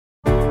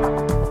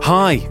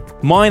Hi,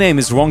 my name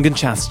is Rangan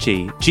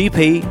Chatterjee,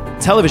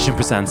 GP, television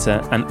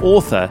presenter, and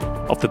author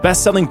of the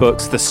best-selling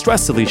books The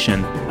Stress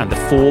Solution and The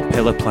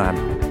 4-Pillar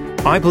Plan.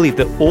 I believe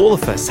that all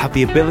of us have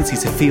the ability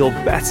to feel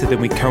better than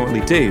we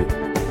currently do,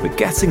 but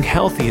getting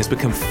healthy has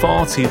become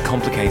far too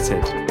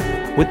complicated.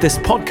 With this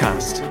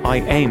podcast, I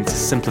aim to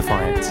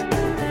simplify it.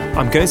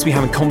 I'm going to be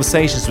having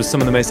conversations with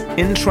some of the most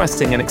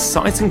interesting and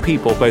exciting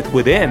people both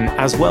within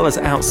as well as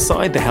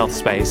outside the health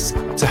space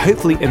to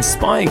hopefully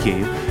inspire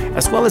you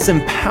as well as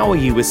empower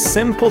you with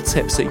simple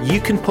tips that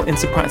you can put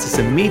into practice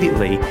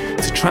immediately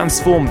to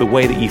transform the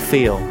way that you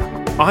feel.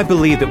 I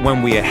believe that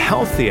when we are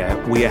healthier,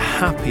 we are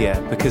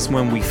happier because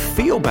when we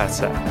feel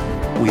better,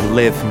 we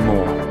live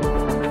more.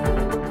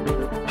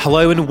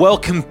 Hello and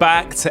welcome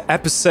back to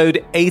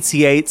episode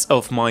 88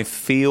 of my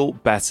Feel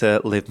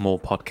Better, Live More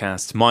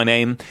podcast. My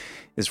name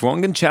is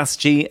Rangan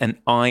Chatterjee and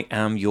I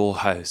am your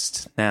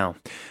host. Now,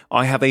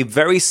 I have a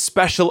very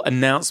special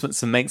announcement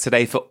to make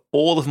today for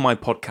all of my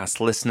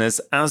podcast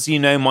listeners. As you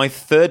know, my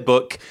third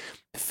book,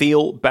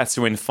 Feel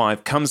Better in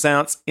 5, comes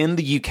out in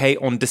the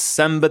UK on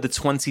December the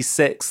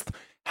 26th.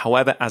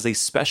 However, as a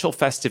special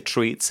festive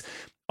treat,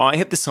 I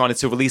have decided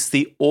to release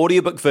the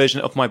audiobook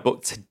version of my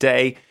book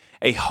today,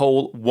 a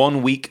whole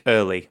 1 week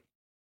early.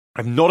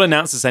 I've not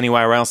announced this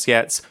anywhere else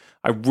yet.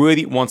 I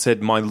really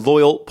wanted my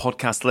loyal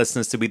podcast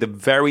listeners to be the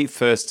very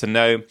first to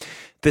know.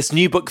 This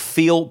new book,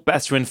 Feel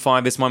Better in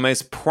 5, is my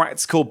most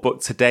practical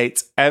book to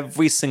date.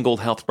 Every single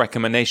health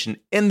recommendation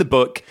in the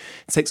book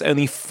takes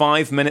only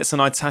 5 minutes, and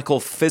I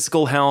tackle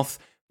physical health,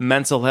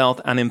 mental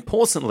health, and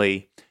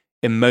importantly,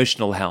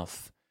 emotional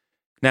health.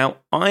 Now,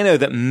 I know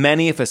that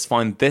many of us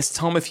find this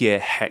time of year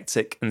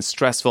hectic and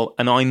stressful,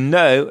 and I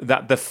know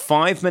that the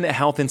 5-minute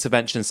health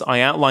interventions I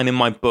outline in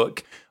my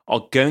book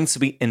are going to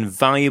be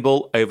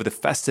invaluable over the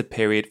festive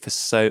period for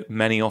so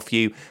many of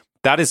you.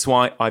 That is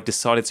why I've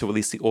decided to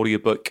release the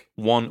audiobook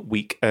 1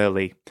 week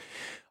early.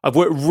 I've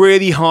worked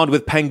really hard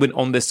with Penguin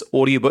on this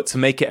audiobook to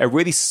make it a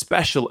really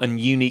special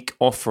and unique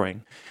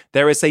offering.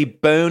 There is a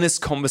bonus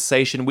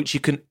conversation which you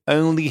can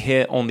only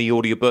hear on the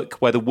audiobook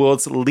where the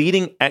world's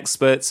leading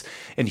experts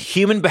in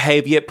human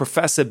behavior,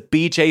 Professor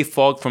BJ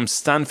Fogg from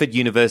Stanford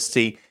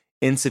University,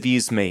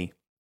 interviews me.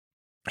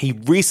 He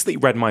recently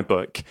read my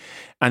book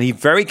and he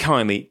very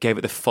kindly gave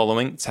it the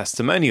following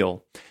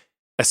testimonial.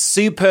 A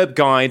superb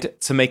guide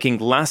to making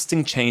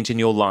lasting change in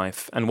your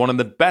life and one of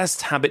the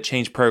best habit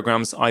change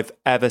programs I've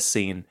ever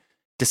seen.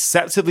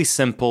 Deceptively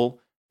simple,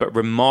 but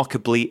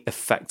remarkably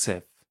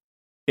effective.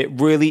 It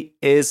really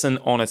is an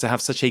honor to have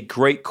such a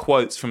great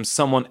quote from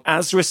someone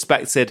as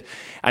respected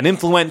and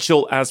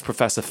influential as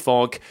Professor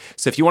Fogg.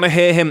 So if you want to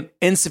hear him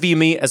interview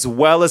me as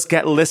well as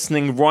get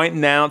listening right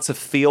now to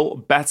Feel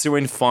Better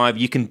in 5,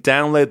 you can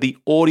download the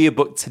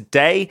audiobook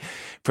today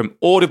from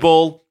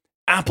Audible,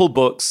 Apple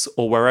Books,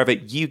 or wherever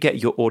you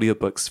get your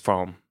audiobooks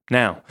from.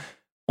 Now,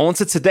 on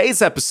to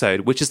today's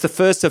episode, which is the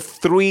first of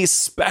 3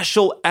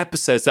 special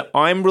episodes that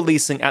I'm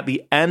releasing at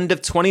the end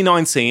of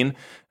 2019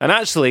 and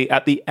actually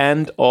at the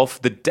end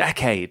of the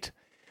decade.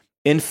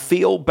 In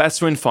Feel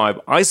Better in 5,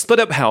 I split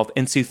up health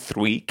into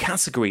 3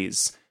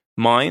 categories: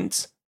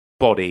 mind,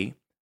 body,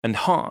 and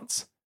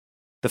heart.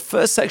 The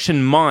first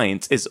section,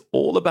 mind, is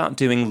all about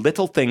doing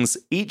little things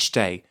each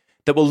day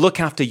that will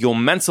look after your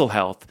mental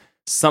health,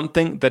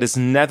 something that has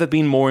never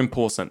been more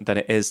important than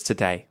it is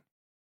today.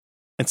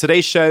 In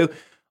today's show,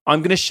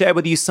 I'm going to share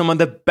with you some of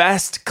the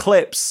best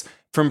clips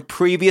from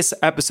previous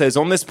episodes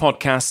on this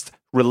podcast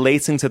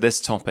relating to this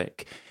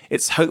topic.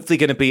 It's hopefully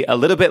going to be a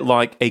little bit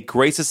like a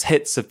greatest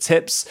hits of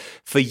tips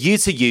for you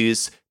to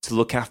use to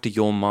look after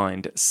your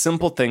mind.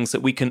 Simple things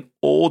that we can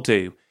all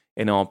do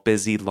in our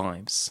busy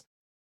lives.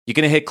 You're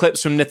going to hear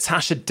clips from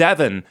Natasha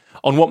Devon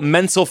on what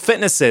mental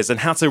fitness is and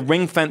how to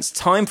ring-fence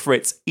time for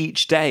it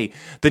each day.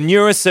 The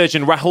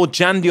neurosurgeon Rahul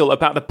Jandial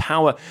about the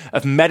power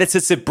of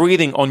meditative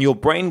breathing on your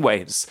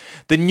brainwaves.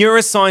 The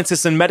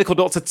neuroscientist and medical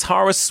doctor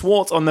Tara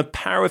Swart on the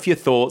power of your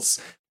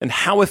thoughts and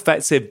how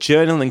effective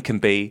journaling can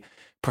be.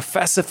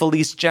 Professor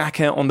Felice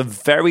Jacka on the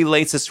very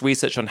latest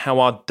research on how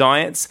our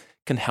diets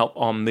can help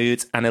our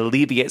moods and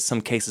alleviate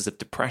some cases of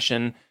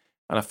depression.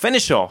 And I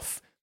finish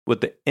off with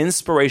the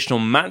inspirational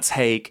Matt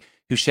Haig,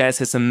 who shares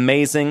his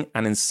amazing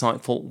and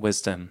insightful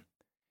wisdom.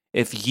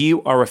 If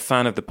you are a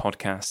fan of the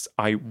podcast,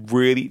 I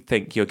really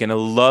think you're going to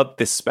love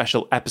this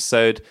special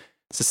episode.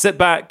 So sit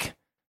back,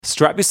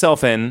 strap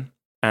yourself in,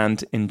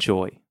 and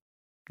enjoy.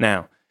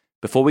 Now,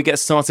 before we get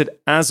started,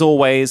 as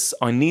always,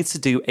 I need to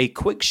do a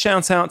quick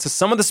shout out to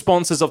some of the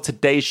sponsors of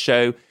today's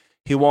show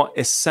who are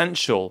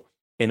essential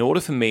in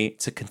order for me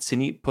to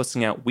continue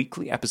putting out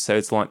weekly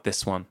episodes like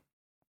this one.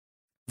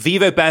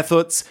 Vivo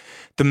Barefoot,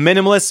 the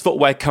minimalist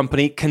footwear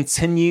company,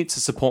 continue to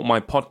support my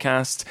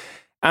podcast.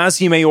 As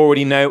you may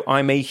already know,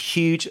 I'm a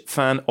huge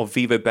fan of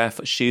Vivo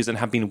Barefoot shoes and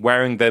have been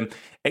wearing them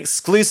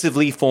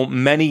exclusively for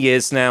many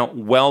years now,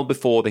 well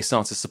before they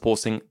started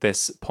supporting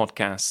this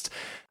podcast.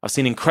 I've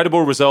seen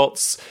incredible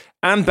results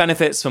and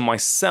benefits for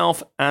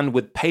myself and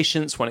with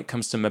patients when it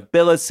comes to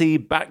mobility,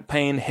 back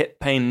pain,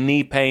 hip pain,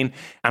 knee pain,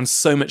 and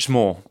so much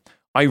more.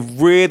 I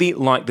really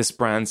like this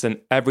brand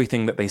and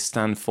everything that they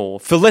stand for.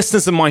 For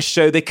listeners of my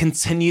show, they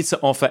continue to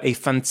offer a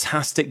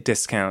fantastic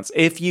discount.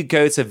 If you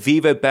go to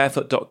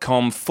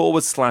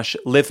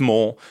vivobarefoot.com/live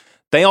more,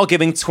 they are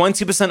giving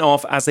 20%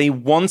 off as a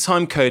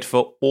one-time code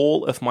for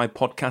all of my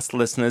podcast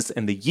listeners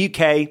in the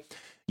UK,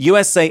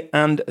 USA,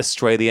 and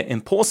Australia.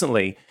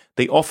 Importantly,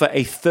 they offer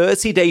a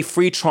 30-day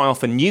free trial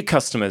for new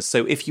customers.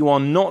 So if you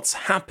are not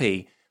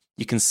happy,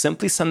 you can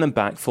simply send them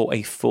back for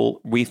a full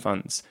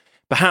refund.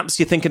 Perhaps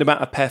you're thinking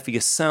about a pair for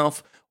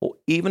yourself or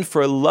even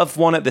for a loved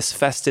one at this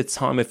festive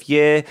time of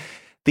year.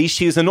 These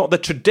shoes are not the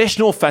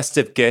traditional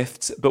festive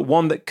gift, but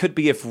one that could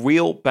be of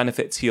real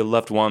benefit to your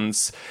loved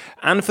ones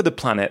and for the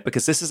planet,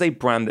 because this is a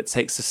brand that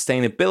takes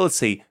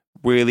sustainability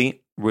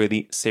really,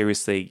 really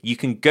seriously. You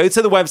can go to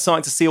the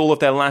website to see all of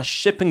their last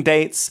shipping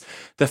dates.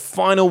 The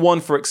final one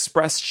for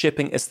express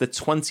shipping is the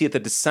 20th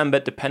of December,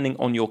 depending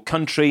on your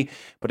country.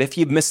 But if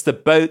you've missed the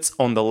boat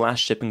on the last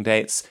shipping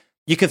dates,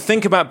 you can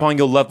think about buying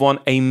your loved one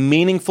a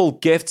meaningful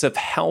gift of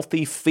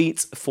healthy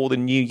feet for the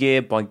new year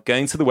by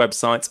going to the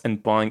website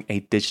and buying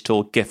a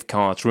digital gift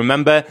card.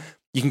 Remember,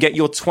 you can get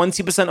your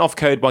 20% off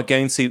code by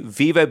going to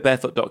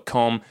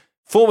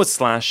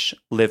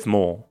vivobarefoot.com/live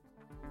more.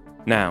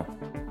 Now,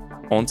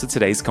 on to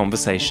today's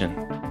conversation.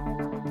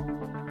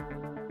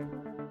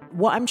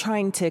 What I'm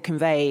trying to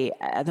convey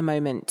at the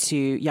moment to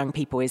young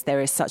people is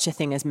there is such a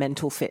thing as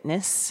mental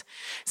fitness.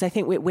 So I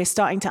think we're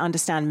starting to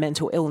understand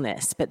mental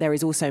illness, but there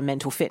is also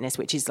mental fitness,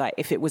 which is like,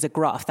 if it was a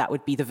graph, that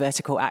would be the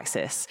vertical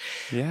axis.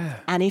 Yeah.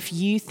 And if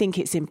you think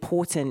it's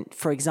important,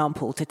 for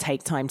example, to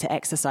take time to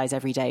exercise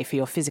every day for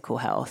your physical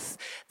health,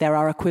 there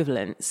are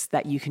equivalents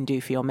that you can do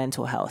for your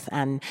mental health.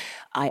 And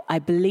I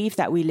believe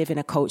that we live in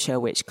a culture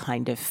which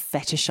kind of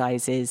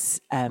fetishizes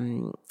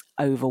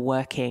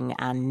overworking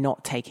and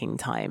not taking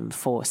time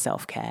for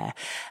self-care.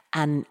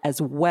 And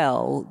as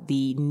well,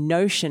 the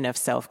notion of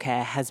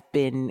self-care has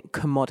been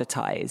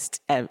commoditized.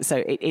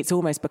 So it's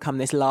almost become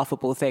this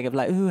laughable thing of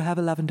like, ooh, have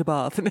a lavender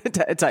bath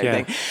type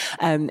thing.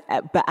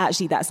 But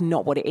actually, that's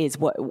not what it is.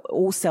 What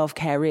all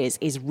self-care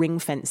is ring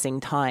fencing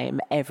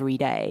time every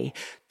day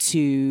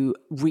to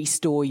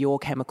restore your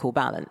chemical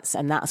balance.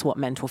 And that's what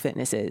mental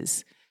fitness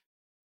is.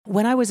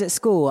 When I was at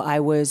school, I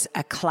was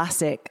a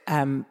classic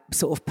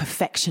sort of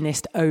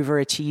perfectionist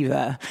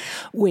overachiever,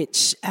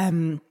 which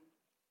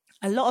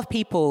a lot of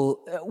people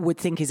would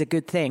think is a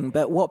good thing.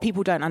 But what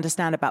people don't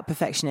understand about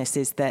perfectionists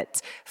is that,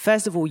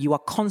 first of all, you are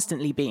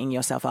constantly beating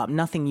yourself up.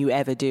 Nothing you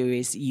ever do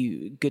is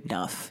you good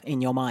enough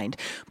in your mind.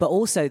 But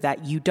also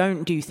that you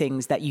don't do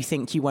things that you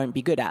think you won't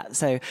be good at.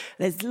 So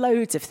there's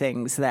loads of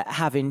things that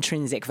have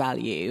intrinsic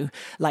value.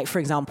 Like, for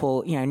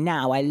example,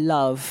 now I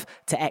love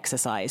to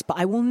exercise, but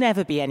I will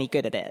never be any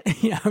good at it.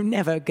 I'm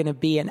never going to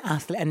be a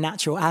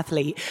natural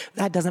athlete.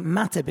 That doesn't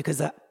matter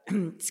because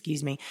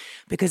excuse me,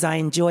 because I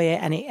enjoy it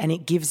and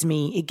it gives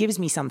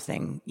me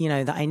something,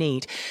 that I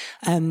need.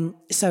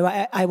 So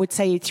I would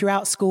say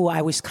throughout school,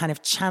 I was kind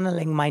of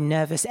channeling my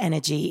nervous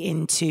energy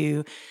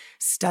into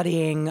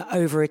studying,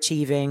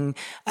 overachieving,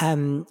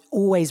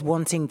 always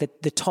wanting the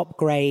top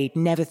grade,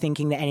 never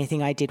thinking that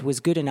anything I did was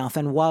good enough.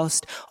 And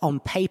whilst on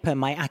paper,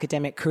 my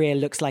academic career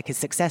looks like a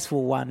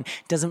successful one,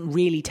 doesn't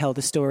really tell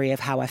the story of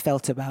how I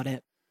felt about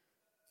it.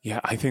 Yeah,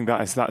 I think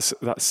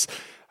that's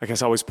I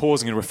guess I was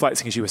pausing and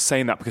reflecting as you were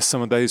saying that, because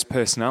some of those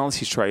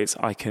personality traits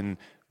I can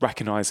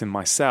recognize in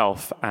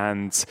myself,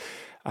 and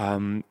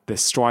the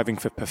striving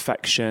for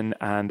perfection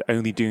and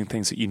only doing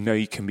things that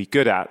you can be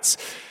good at.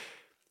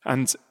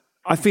 And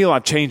I feel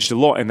I've changed a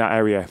lot in that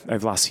area over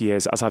the last few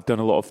years as I've done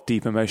a lot of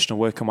deep emotional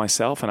work on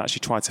myself and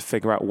actually tried to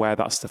figure out where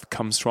that stuff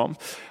comes from.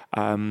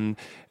 Do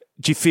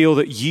you feel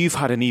that you've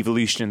had an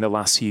evolution in the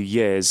last few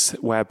years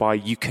whereby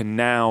you can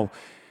now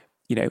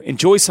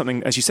enjoy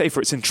something, as you say,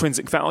 for its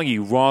intrinsic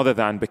value rather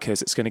than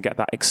because it's going to get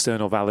that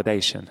external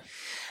validation?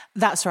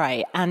 That's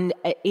right. And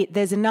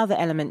there's another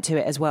element to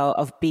it as well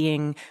of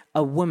being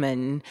a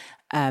woman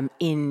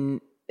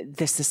in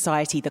the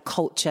society, the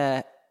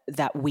culture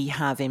that we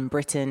have in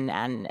Britain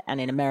and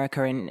in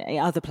America and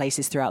other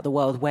places throughout the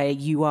world, where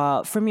you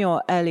are, from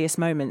your earliest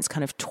moments,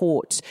 kind of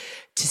taught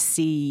to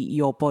see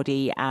your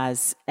body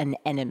as an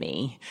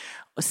enemy,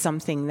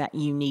 something that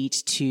you need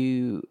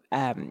to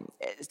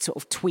sort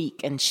of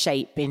tweak and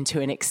shape into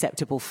an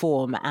acceptable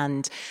form.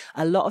 And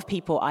a lot of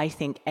people, I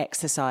think,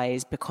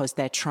 exercise because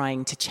they're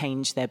trying to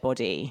change their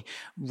body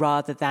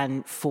rather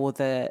than for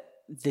the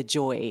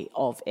joy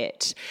of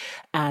it.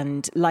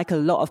 And like a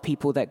lot of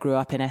people that grew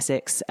up in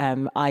Essex,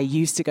 I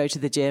used to go to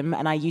the gym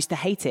and I used to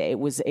hate it. It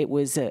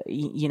was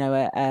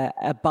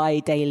a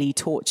bi-daily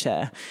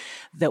torture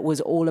that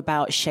was all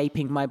about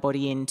shaping my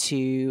body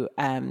into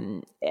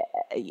and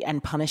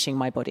punishing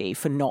my body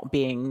for not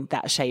being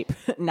that shape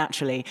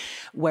naturally.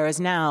 Whereas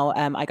now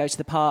I go to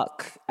the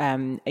park,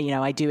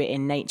 I do it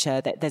in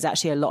nature. There's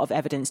actually a lot of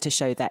evidence to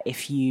show that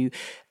if you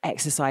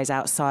exercise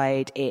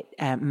outside, it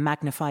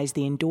magnifies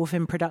the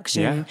endorphin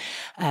production. Yeah.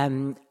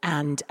 And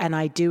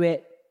I do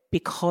it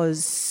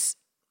because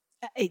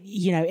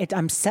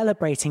I'm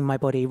celebrating my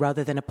body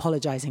rather than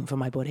apologizing for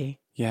my body.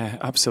 Yeah,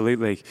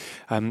 absolutely.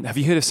 Have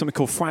you heard of something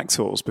called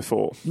fractals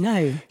before?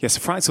 No. Yes,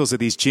 fractals are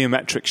these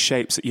geometric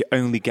shapes that you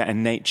only get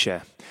in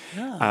nature.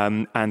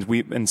 Oh.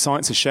 And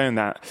science has shown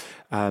that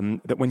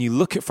when you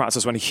look at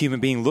fractals, when a human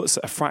being looks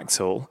at a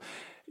fractal,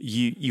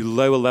 you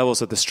lower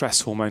levels of the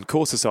stress hormone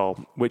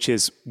cortisol, which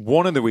is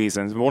one of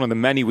the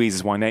many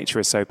reasons why nature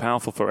is so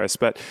powerful for us.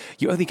 But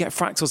you only get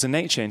fractals in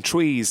nature, in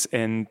trees,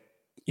 in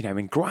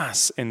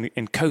grass, in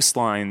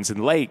coastlines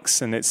and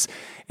lakes, and it's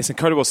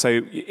incredible.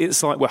 So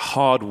it's like we're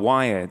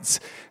hardwired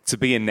to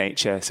be in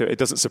nature. So it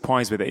doesn't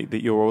surprise me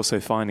that you're also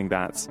finding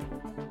that.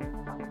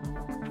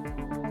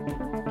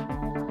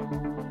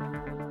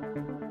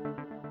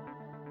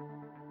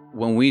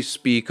 When we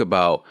speak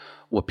about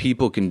what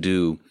people can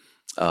do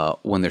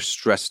when they're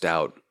stressed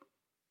out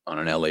on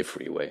an LA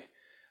freeway,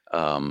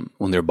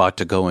 when they're about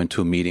to go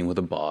into a meeting with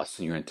a boss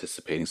and you're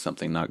anticipating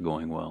something not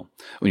going well,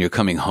 when you're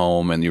coming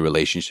home and your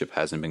relationship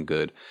hasn't been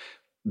good,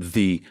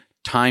 the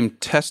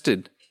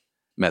time-tested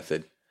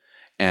method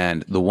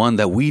and the one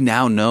that we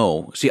now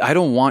know. See, I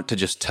don't want to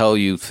just tell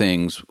you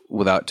things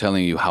without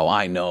telling you how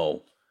I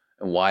know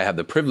and why I have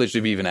the privilege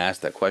to be even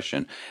asked that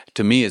question.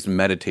 To me, is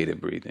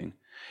meditative breathing.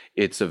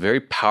 It's a very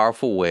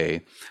powerful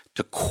way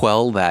to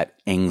quell that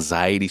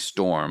anxiety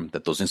storm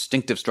that those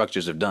instinctive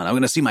structures have done. I'm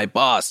going to see my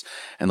boss,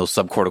 and those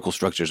subcortical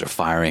structures are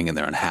firing and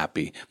they're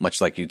unhappy, much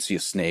like you'd see a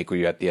snake or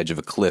you're at the edge of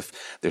a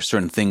cliff. There's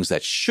certain things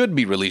that should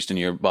be released in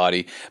your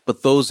body,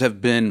 but those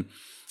have been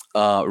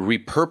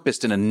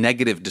repurposed in a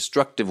negative,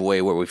 destructive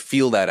way where we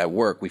feel that at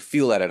work, we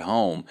feel that at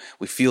home,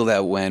 we feel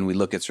that when we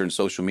look at certain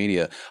social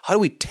media. How do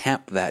we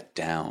tamp that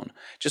down?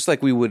 Just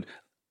like we would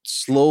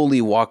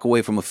slowly walk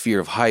away from a fear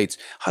of heights.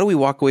 How do we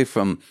walk away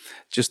from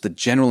just the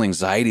general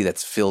anxiety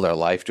that's filled our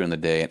life during the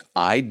day? And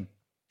I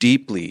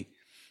deeply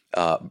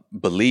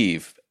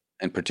believe,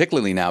 and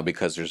particularly now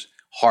because there's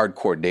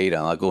hardcore data,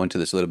 and I'll go into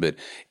this a little bit,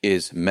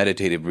 is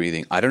meditative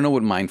breathing. I don't know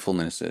what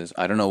mindfulness is.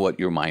 I don't know what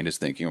your mind is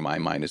thinking or my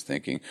mind is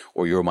thinking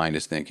or your mind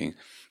is thinking.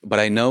 But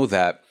I know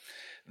that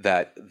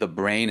the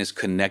brain is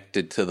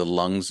connected to the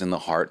lungs and the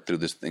heart through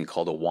this thing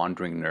called a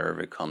wandering nerve.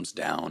 It comes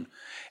down.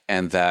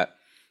 And that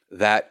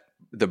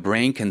the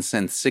brain can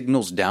send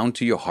signals down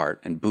to your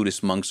heart, and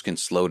Buddhist monks can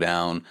slow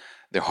down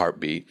their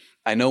heartbeat.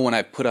 I know when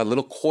I put a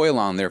little coil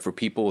on there for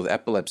people with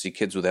epilepsy,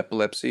 kids with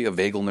epilepsy, a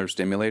vagal nerve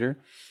stimulator,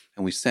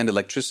 and we send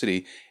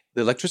electricity,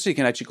 the electricity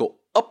can actually go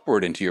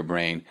upward into your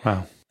brain.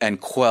 Wow. And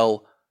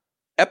quell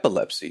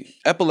epilepsy.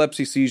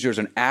 Epilepsy seizures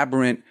are an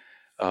aberrant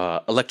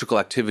electrical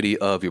activity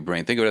of your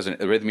brain. Think of it as an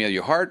arrhythmia of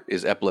your heart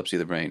is epilepsy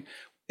of the brain.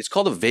 It's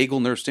called a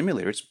vagal nerve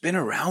stimulator. It's been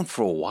around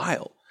for a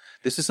while.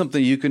 This is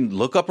something you can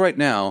look up right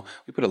now.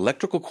 We put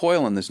electrical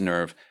coil on this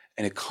nerve,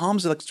 and it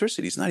calms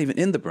electricity. It's not even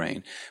in the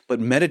brain. But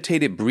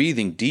meditative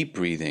breathing, deep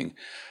breathing,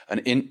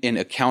 and in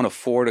a count of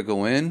 4 to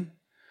go in,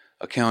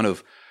 a count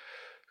of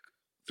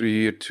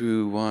 3,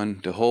 2, 1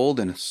 to hold,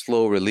 and a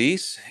slow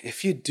release.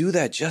 If you do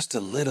that just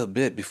a little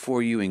bit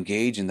before you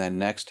engage in that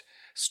next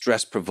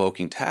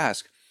stress-provoking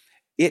task,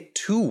 it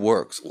too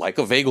works like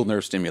a vagal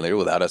nerve stimulator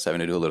without us having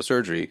to do a little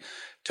surgery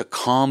to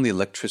calm the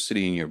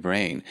electricity in your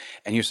brain.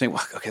 And you're saying,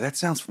 well, okay, that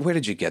sounds, where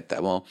did you get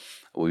that? Well,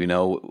 we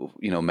know,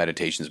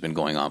 meditation's been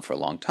going on for a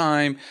long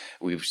time.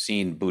 We've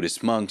seen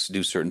Buddhist monks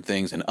do certain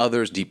things and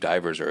others. Deep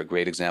divers are a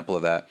great example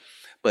of that.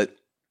 But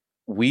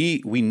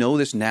we know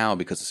this now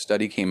because a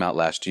study came out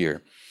last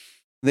year.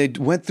 They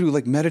went through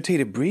like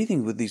meditative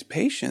breathing with these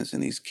patients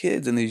and these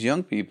kids and these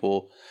young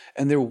people,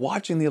 and they're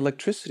watching the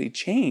electricity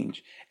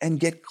change and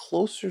get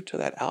closer to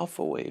that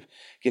alpha wave,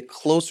 get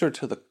closer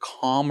to the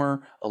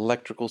calmer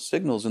electrical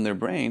signals in their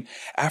brain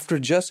after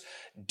just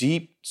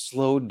deep,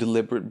 slow,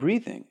 deliberate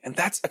breathing. And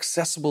that's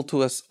accessible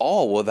to us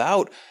all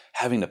without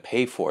having to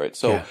pay for it.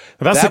 So yeah.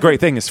 That's the great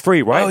thing. It's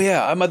free, right? Oh,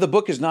 yeah. The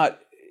book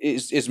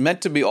is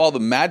meant to be all the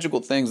magical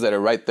things that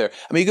are right there.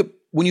 I mean,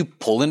 when you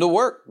pull into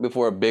work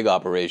before a big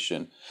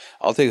operation,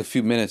 I'll take a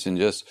few minutes and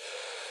just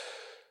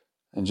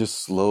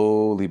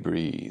slowly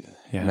breathe.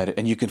 Yeah.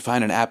 And you can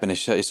find an app, and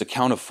it's a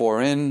count of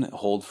 4 in,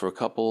 hold for a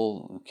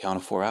couple, count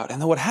of 4 out.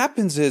 And then what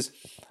happens is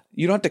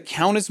you don't have to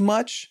count as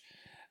much.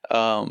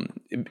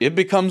 It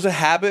becomes a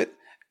habit.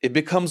 It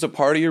becomes a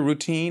part of your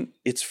routine.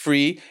 It's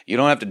free. You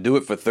don't have to do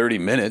it for 30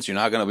 minutes. You're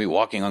not going to be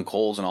walking on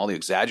coals and all the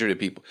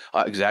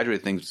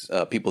exaggerated things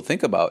people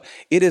think about.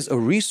 It is a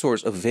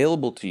resource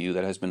available to you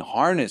that has been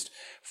harnessed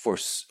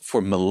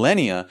for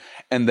millennia,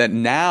 and that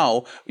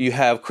now you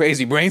have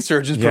crazy brain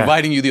surgeons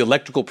providing you the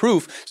electrical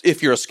proof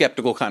if you're a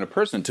skeptical kind of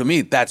person. To me,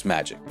 that's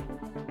magic.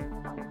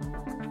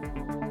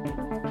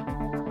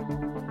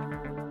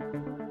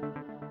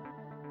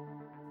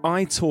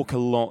 I talk a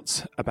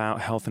lot about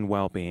health and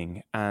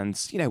well-being, and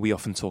we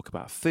often talk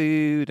about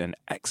food and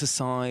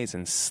exercise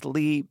and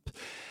sleep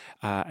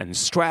and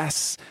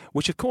stress,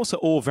 which of course are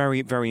all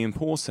very, very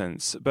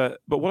important. But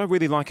what I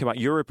really like about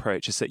your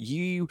approach is that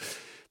you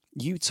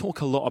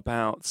talk a lot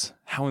about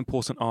how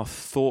important our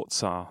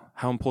thoughts are,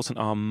 how important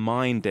our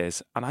mind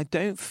is, and I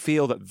don't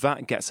feel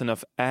that gets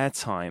enough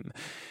airtime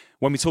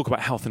when we talk about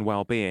health and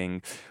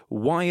well-being.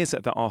 Why is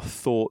it that our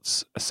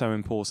thoughts are so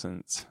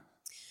important?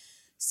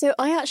 So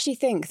I actually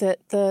think that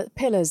the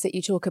pillars that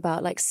you talk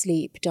about, like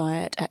sleep,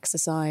 diet,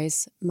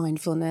 exercise,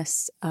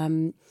 mindfulness,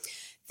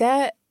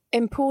 they're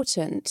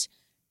important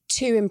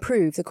to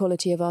improve the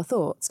quality of our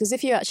thoughts. Because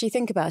if you actually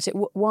think about it,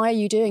 why are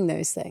you doing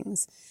those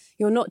things?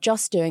 You're not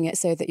just doing it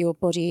so that your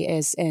body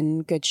is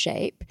in good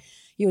shape.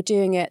 You're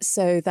doing it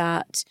so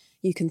that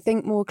you can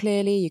think more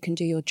clearly, you can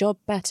do your job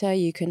better,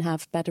 you can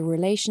have better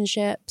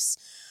relationships.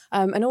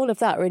 And all of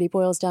that really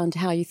boils down to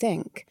how you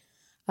think.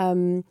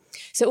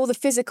 So all the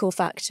physical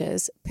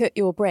factors put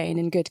your brain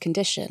in good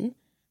condition,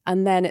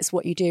 and then it's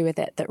what you do with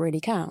it that really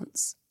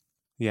counts.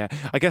 Yeah,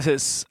 I guess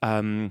it's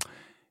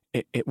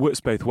it works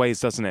both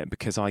ways, doesn't it?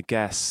 Because I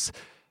guess,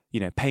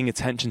 paying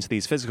attention to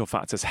these physical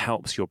factors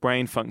helps your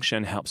brain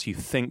function, helps you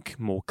think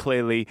more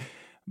clearly.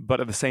 But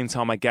at the same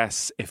time, I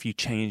guess if you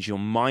change your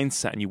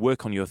mindset and you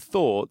work on your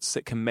thoughts,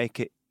 it can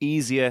make it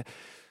easier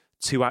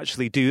to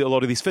actually do a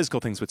lot of these physical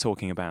things we're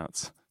talking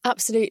about.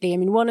 Absolutely. I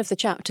mean, one of the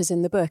chapters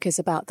in the book is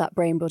about that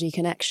brain-body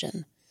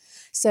connection.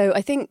 So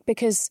I think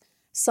because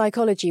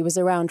psychology was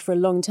around for a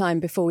long time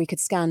before we could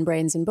scan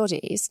brains and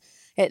bodies,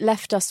 it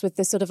left us with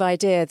this sort of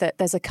idea that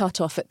there's a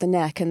cut-off at the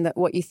neck and that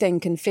what you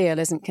think and feel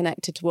isn't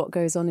connected to what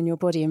goes on in your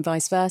body and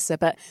vice versa.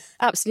 But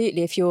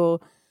absolutely, if you're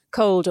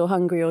cold or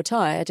hungry or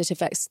tired, it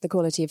affects the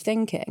quality of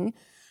thinking.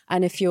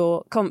 And if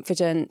you're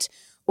confident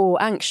or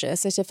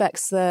anxious, it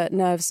affects the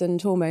nerves and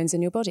hormones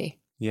in your body.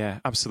 Yeah,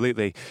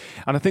 absolutely.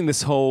 And I think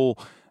this whole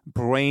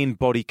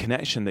brain-body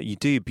connection that you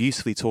do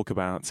beautifully talk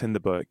about in the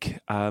book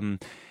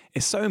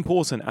is so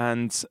important.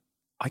 And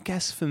I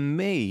guess for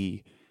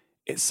me,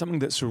 it's something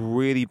that's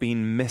really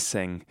been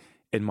missing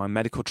in my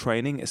medical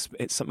training. It's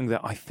something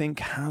that I think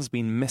has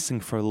been missing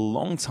for a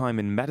long time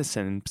in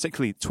medicine,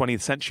 particularly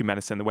 20th century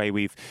medicine, the way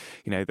we've,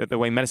 the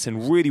way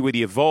medicine really,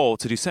 really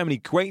evolved to do so many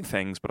great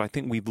things. But I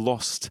think we've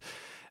lost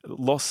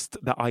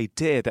the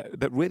idea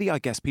that really, I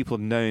guess, people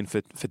have known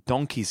for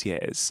donkey's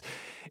years.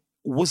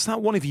 Was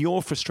that one of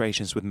your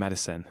frustrations with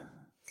medicine?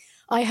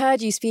 I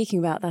heard you speaking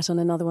about that on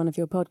another one of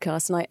your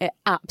podcasts, and it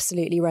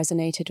absolutely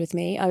resonated with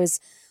me. I was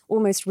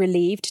almost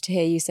relieved to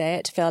hear you say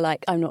it, to feel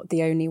like I'm not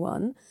the only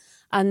one.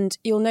 And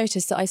you'll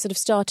notice that I sort of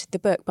started the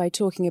book by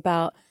talking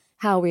about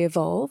how we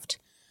evolved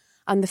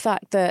and the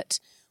fact that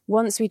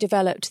once we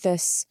developed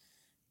this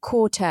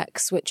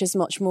cortex, which is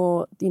much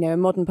more, a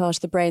modern part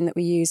of the brain that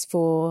we use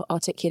for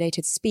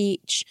articulated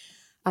speech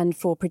and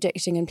for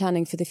predicting and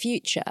planning for the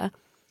future,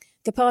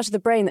 the part of the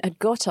brain that had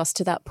got us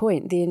to that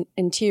point, the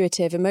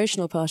intuitive,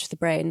 emotional part of the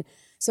brain,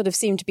 sort of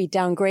seemed to be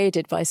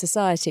downgraded by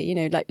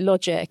society, like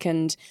logic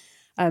and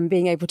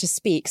being able to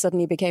speak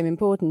suddenly became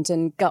important,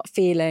 and gut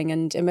feeling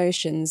and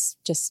emotions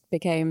just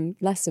became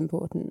less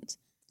important.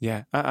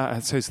 Yeah, I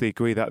totally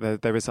agree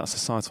that there is that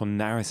societal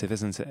narrative,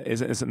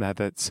 isn't there?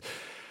 That,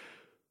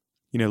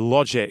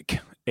 logic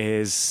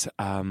is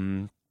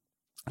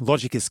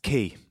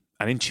key,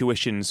 and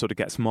intuition sort of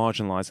gets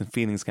marginalized, and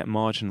feelings get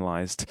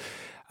marginalized.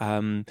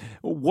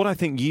 What I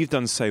think you've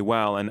done so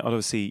well, and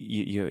obviously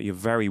you're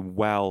very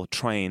well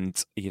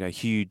trained,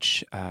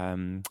 huge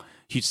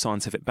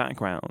scientific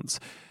backgrounds.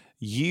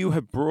 You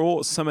have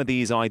brought some of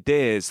these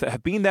ideas that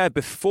have been there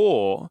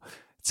before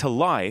to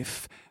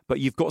life,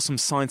 but you've got some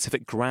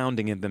scientific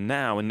grounding in them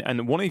now.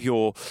 And one of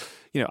your,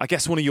 I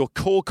guess one of your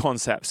core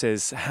concepts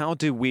is, how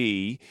do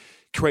we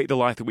create the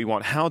life that we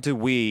want? How do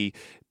we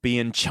be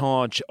in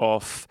charge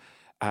of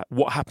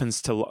what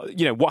happens to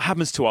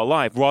our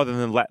life, rather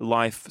than let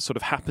life sort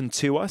of happen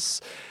to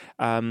us?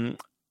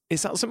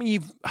 Is that something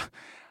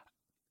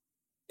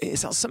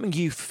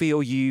you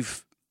feel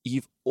you've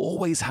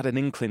always had an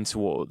inkling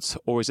towards,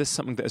 or is this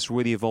something that has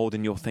really evolved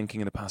in your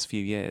thinking in the past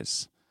few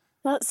years?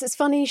 It's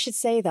funny you should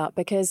say that,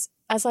 because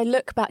as I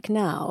look back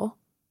now,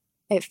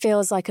 it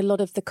feels like a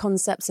lot of the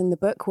concepts in the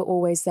book were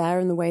always there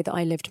in the way that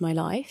I lived my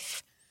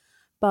life.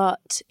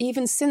 But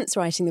even since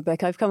writing the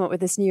book, I've come up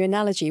with this new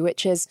analogy,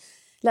 which is,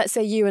 let's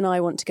say you and I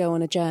want to go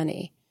on a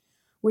journey.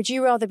 Would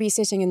you rather be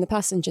sitting in the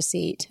passenger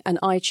seat and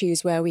I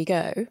choose where we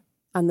go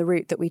and the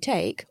route that we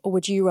take, or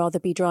would you rather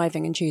be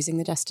driving and choosing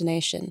the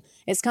destination?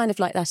 It's kind of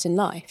like that in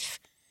life.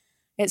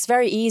 It's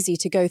very easy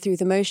to go through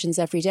the motions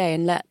every day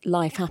and let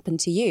life happen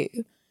to you.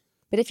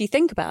 But if you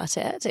think about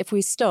it, if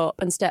we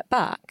stop and step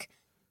back,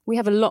 we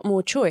have a lot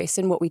more choice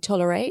in what we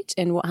tolerate,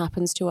 in what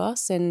happens to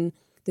us, in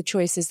the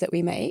choices that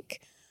we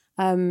make,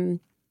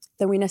 than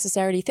we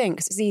necessarily think.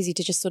 'Cause it's easy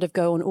to just sort of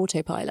go on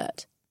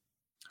autopilot.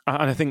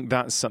 And I think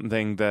that's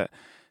something that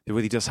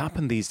really does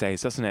happen these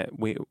days, doesn't it?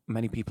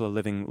 Many people are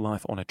living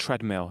life on a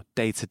treadmill,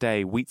 day to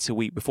day, week to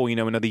week. Before you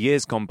know, another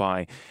year's gone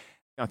by.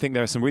 I think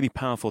there are some really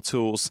powerful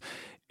tools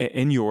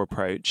in your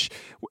approach.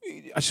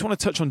 I just want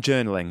to touch on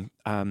journaling.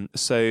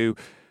 So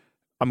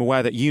I'm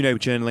aware that you know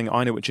journaling,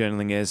 I know what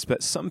journaling is,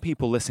 but some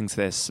people listening to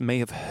this may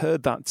have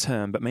heard that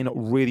term, but may not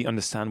really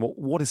understand,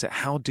 what is it?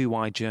 How do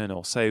I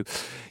journal? So,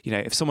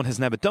 if someone has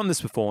never done this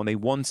before and they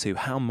want to,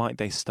 how might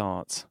they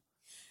start?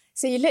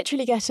 So you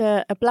literally get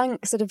a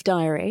blank sort of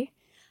diary,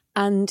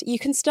 and you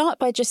can start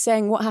by just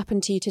saying what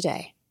happened to you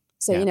today.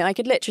 So, I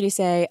could literally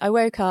say, I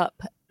woke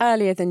up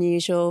earlier than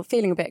usual,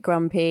 feeling a bit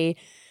grumpy.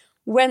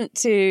 went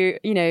to,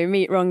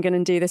 meet Rongan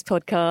and do this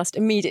podcast,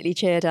 immediately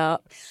cheered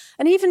up.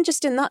 And even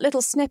just in that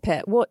little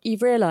snippet, what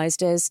you've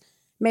realised is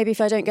maybe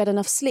if I don't get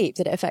enough sleep,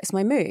 that it affects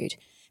my mood.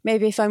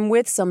 Maybe if I'm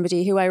with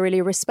somebody who I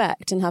really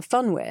respect and have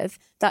fun with,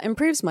 that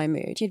improves my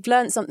mood. You've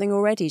learned something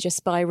already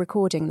just by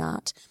recording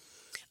that.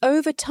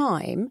 Over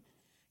time,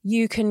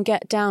 you can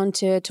get down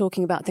to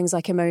talking about things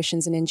like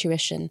emotions and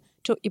intuition.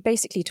 You're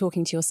basically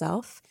talking to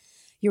yourself.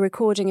 You're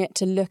recording it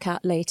to look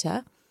at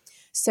later.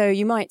 So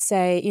you might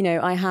say,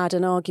 I had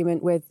an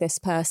argument with this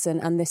person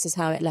and this is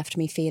how it left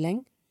me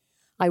feeling.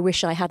 I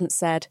wish I hadn't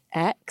said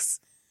X.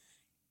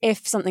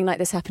 If something like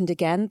this happened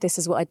again, this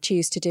is what I'd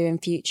choose to do in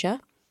future.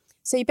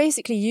 So you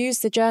basically use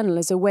the journal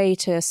as a way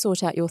to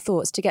sort out your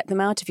thoughts, to get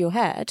them out of your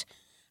head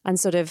and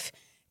sort of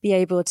be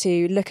able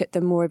to look at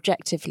them more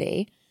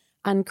objectively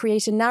and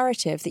create a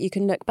narrative that you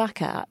can look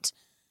back at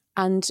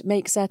and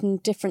make certain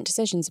different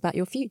decisions about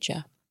your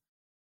future.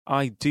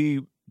 I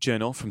do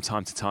journal from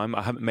time to time.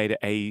 I haven't made it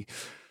a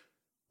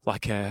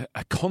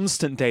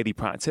constant daily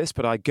practice,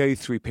 but I go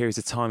through periods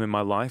of time in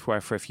my life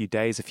where for a few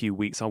days, a few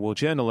weeks, I will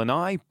journal. And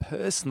I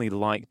personally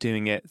like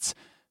doing it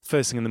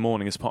first thing in the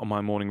morning as part of my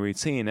morning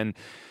routine. And,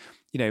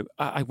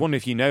 I wonder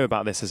if you know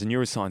about this as a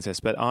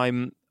neuroscientist, but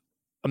I'm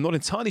not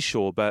entirely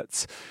sure,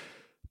 but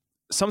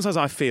sometimes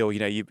I feel,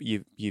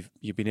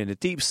 you've been in a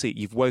deep sleep,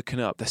 you've woken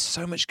up, there's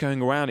so much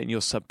going around in your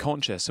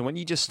subconscious. And when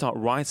you just start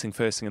writing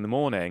first thing in the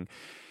morning,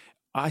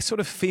 I sort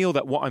of feel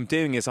that what I'm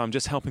doing is I'm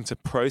just helping to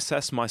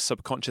process my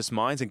subconscious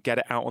mind and get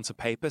it out onto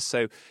paper.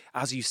 So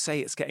as you say,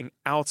 it's getting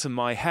out of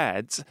my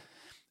head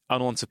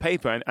and onto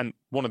paper. And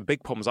one of the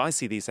big problems I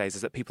see these days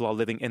is that people are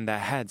living in their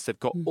heads. They've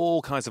got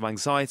all kinds of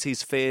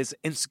anxieties, fears,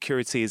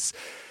 insecurities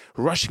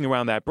rushing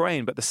around their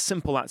brain. But the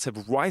simple act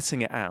of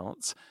writing it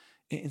out,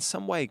 in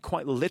some way,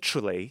 quite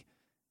literally,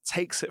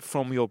 takes it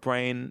from your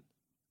brain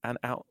and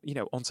out,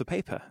 onto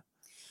paper.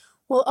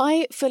 Well,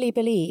 I fully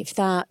believe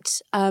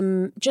that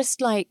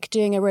just like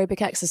doing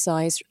aerobic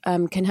exercise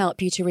can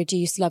help you to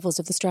reduce levels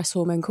of the stress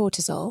hormone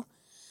cortisol,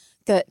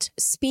 that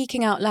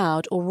speaking out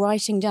loud or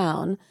writing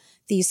down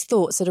these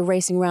thoughts that are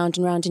racing round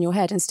and round in your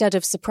head, instead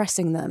of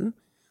suppressing them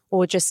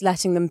or just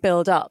letting them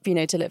build up,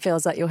 till it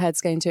feels like your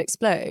head's going to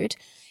explode,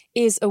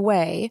 is a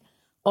way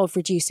of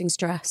reducing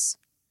stress.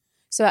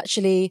 So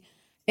actually,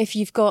 if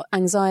you've got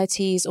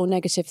anxieties or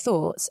negative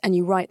thoughts and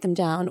you write them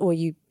down, or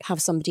you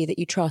have somebody that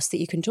you trust that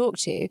you can talk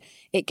to,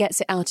 it gets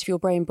it out of your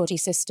brain-body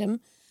system,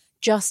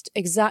 just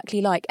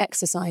exactly like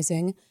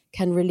exercising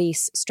can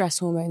release stress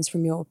hormones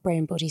from your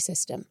brain-body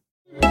system.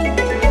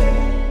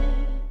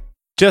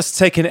 Just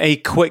taking a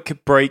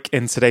quick break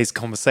in today's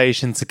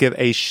conversation to give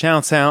a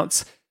shout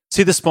out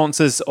to the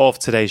sponsors of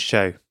today's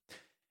show.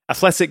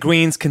 Athletic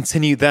Greens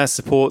continue their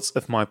support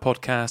of my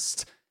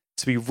podcast.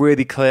 To be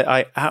really clear,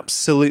 I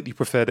absolutely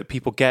prefer that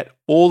people get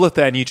all of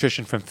their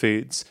nutrition from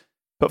foods.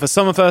 But for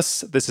some of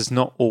us, this is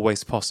not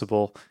always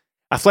possible.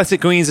 Athletic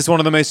Greens is one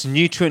of the most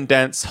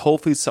nutrient-dense whole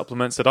food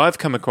supplements that I've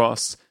come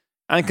across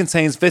and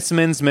contains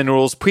vitamins,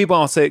 minerals,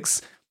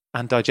 prebiotics,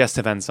 and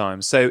digestive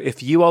enzymes. So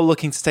if you are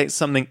looking to take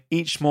something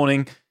each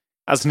morning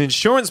as an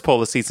insurance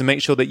policy to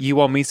make sure that you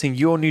are meeting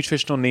your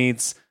nutritional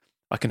needs,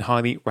 I can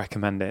highly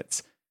recommend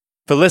it.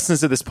 For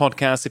listeners of this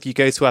podcast, if you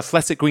go to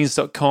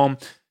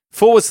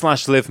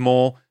athleticgreens.com/live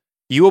more,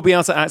 you will be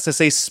able to access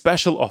a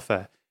special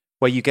offer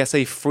where you get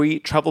a free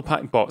travel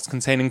pack box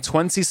containing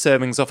 20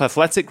 servings of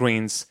Athletic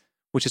Greens,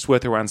 which is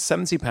worth around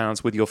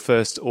 £70 with your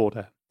first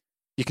order.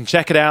 You can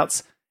check it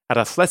out at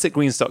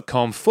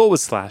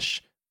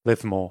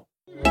athleticgreens.com/live more.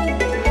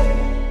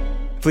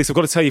 Felice, I've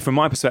got to tell you, from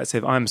my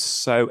perspective, I'm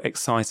so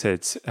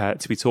excited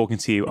to be talking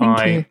to you.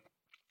 Thank you.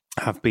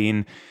 Have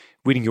been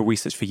reading your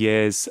research for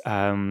years.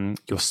 Your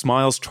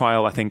SMILES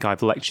trial, I think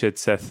I've lectured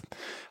to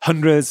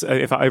hundreds,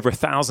 in fact over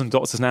 1,000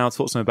 doctors now,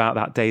 talked to them about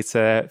that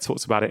data,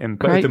 talked about it in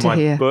both of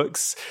my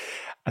books.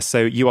 So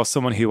you are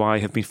someone who I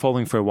have been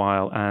following for a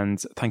while, and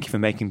thank you for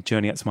making the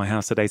journey up to my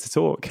house today to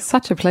talk.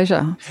 Such a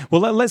pleasure. Well,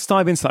 let's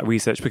dive into that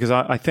research, because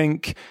I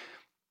think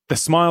the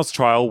SMILES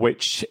trial,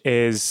 which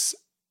is,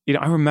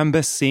 I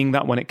remember seeing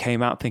that when it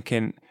came out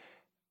thinking,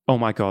 oh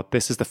my God,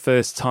 this is the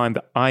first time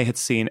that I had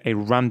seen a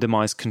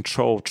randomized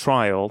controlled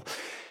trial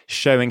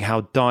showing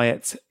how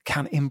diet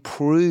can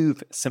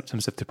improve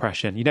symptoms of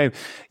depression,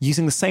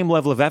 using the same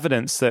level of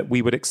evidence that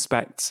we would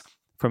expect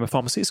from a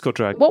pharmaceutical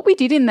drug. What we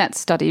did in that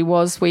study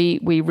was we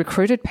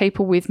recruited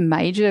people with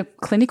major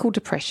clinical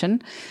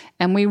depression,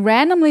 and we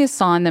randomly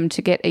assigned them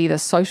to get either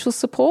social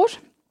support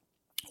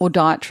or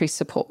dietary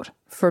support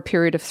for a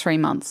period of 3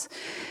 months.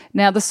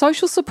 Now, the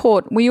social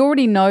support, we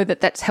already know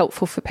that that's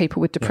helpful for people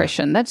with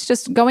depression. Yeah. That's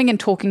just going and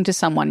talking to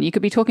someone. You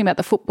could be talking about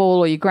the football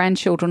or your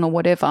grandchildren or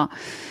whatever,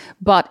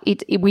 but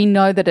we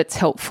know that it's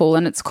helpful,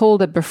 and it's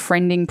called a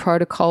befriending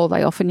protocol.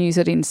 They often use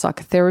it in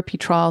psychotherapy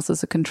trials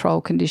as a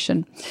control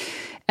condition.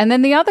 And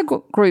then the other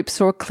group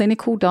saw a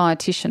clinical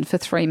dietitian for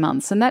 3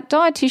 months, and that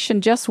dietitian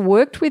just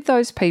worked with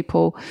those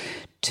people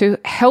to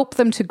help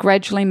them to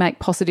gradually make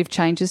positive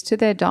changes to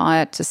their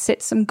diet, to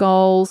set some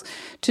goals,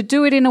 to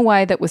do it in a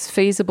way that was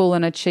feasible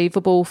and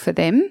achievable for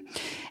them.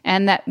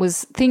 And that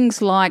was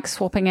things like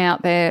swapping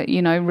out their,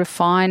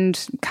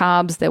 refined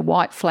carbs, their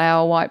white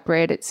flour, white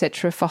bread,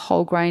 etc., for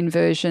whole grain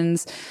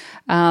versions,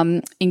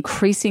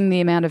 increasing the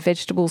amount of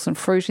vegetables and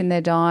fruit in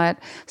their diet,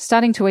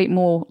 starting to eat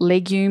more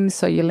legumes,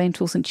 so your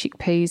lentils and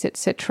chickpeas,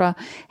 etc.,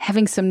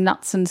 having some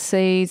nuts and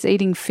seeds,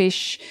 eating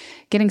fish,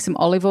 getting some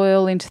olive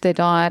oil into their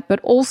diet,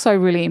 but also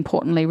really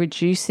importantly,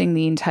 reducing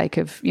the intake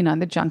of,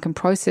 the junk and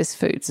processed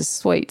foods, the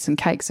sweets and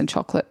cakes and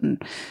chocolate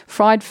and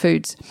fried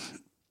foods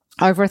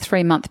over a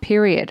 3-month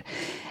period.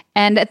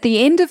 And at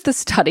the end of the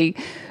study,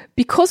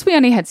 because we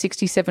only had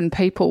 67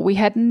 people, we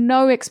had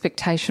no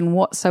expectation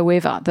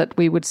whatsoever that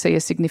we would see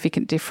a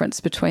significant difference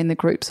between the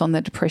groups on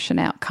the depression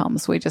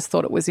outcomes. We just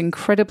thought it was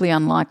incredibly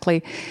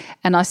unlikely.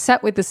 And I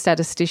sat with the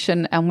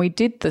statistician and we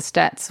did the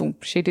stats, or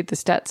she did the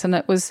stats, and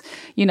it was,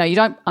 you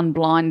don't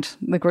unblind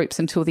the groups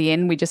until the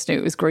end. We just knew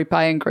it was Group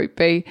A and Group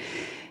B.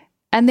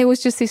 And there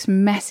was just this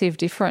massive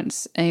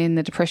difference in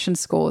the depression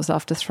scores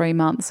after 3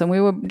 months, and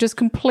we were just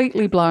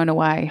completely blown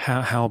away.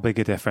 How big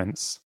a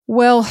difference?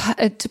 Well,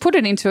 to put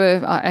it into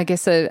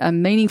a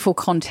meaningful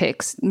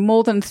context,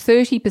 more than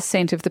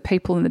 30% of the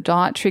people in the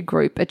dietary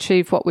group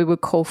achieved what we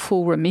would call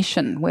full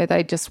remission, where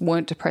they just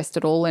weren't depressed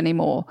at all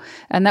anymore.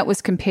 And that was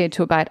compared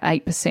to about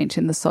 8%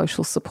 in the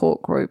social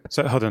support group.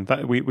 So hold on,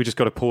 we just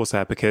got to pause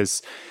there,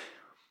 because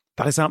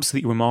that is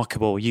absolutely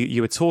remarkable.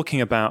 You were talking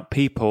about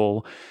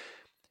people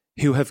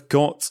who have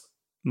got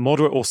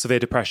moderate or severe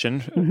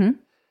depression,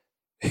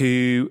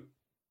 who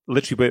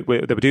literally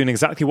they were doing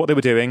exactly what they were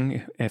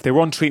doing. If they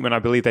were on treatment, I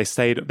believe they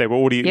stayed on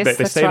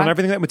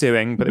everything that we're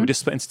doing, but they were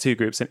just split into two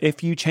groups. And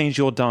if you change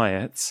your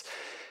diet,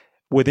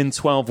 within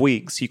 12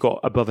 weeks, you got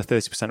above a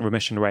 30%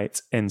 remission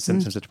rate in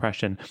symptoms of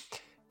depression.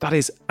 That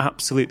is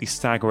absolutely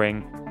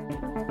staggering.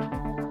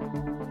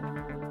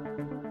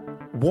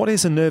 What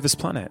is a nervous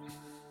planet?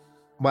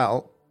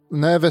 Well,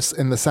 nervous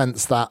in the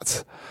sense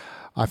that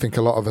I think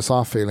a lot of us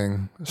are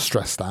feeling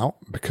stressed out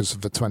because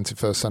of the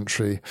 21st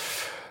century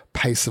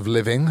pace of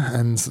living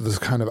and this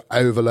kind of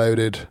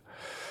overloaded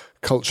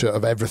culture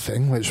of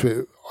everything, which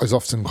is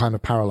often kind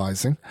of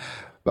paralyzing,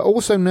 but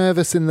also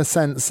nervous in the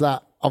sense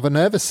that of a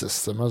nervous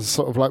system as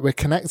sort of like we're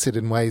connected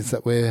in ways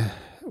that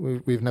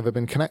we've never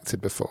been connected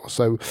before.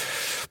 So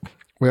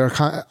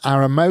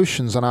our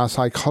emotions and our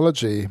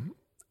psychology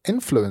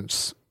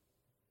influence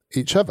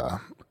each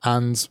other,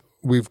 and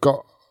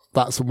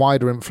that's a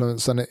wider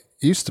influence than it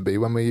used to be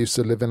when we used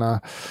to live in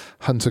our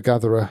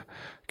hunter-gatherer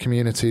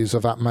communities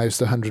of at most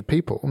 100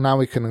 people. Now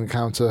we can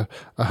encounter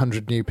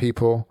 100 new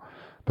people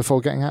before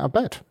getting out of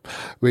bed.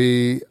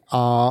 We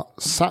are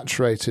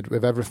saturated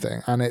with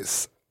everything, and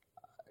it's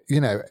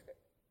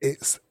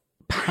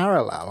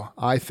parallel,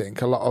 I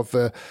think, a lot of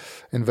the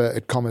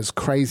inverted commas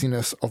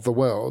craziness of the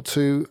world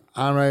to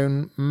our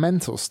own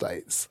mental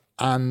states,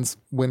 and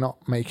we're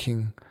not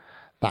making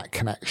that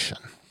connection.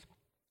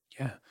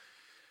 Yeah,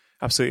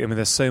 absolutely. I mean,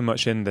 there's so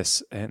much in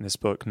this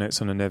book,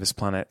 Notes on a Nervous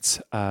Planet.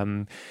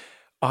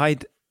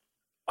 I'd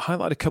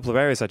highlight a couple of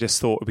areas I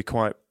just thought would be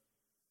quite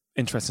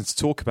interesting to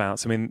talk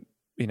about. I mean,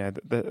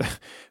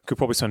 could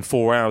probably spend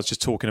 4 hours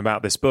just talking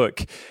about this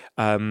book.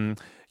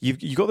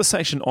 You've got the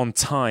section on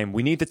time.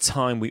 We need the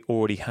time we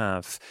already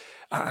have.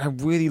 I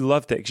really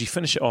loved it because you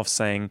finish it off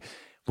saying,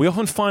 we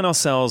often find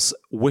ourselves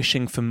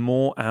wishing for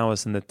more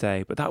hours in the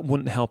day, but that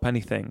wouldn't help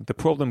anything. The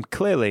problem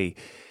clearly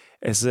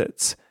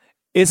isn't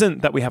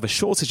that we have a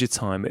shortage of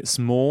time. It's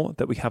more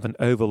that we have an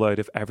overload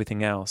of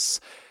everything else.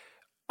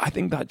 I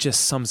think that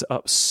just sums it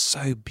up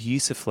so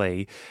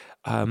beautifully.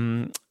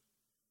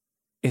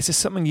 Is this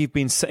something you've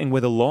been sitting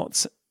with a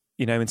lot,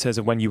 in terms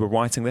of when you were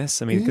writing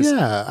this? I mean,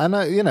 yeah,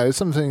 and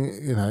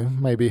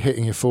something, maybe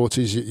hitting your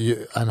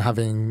 40s and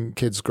having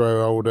kids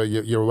grow older,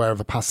 you're aware of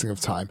the passing of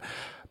time.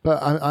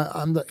 But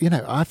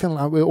I feel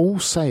like we all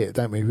say it,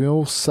 don't we? We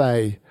all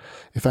say,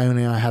 if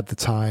only I had the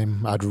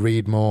time, I'd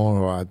read more,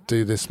 or I'd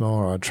do this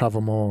more, or I'd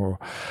travel more.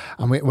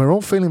 And we're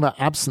all feeling that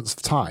absence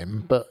of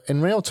time. But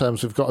in real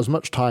terms, we've got as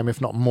much time,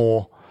 if not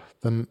more,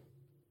 than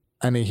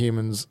any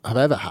humans have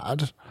ever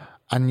had.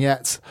 And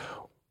yet,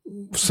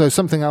 so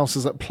something else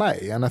is at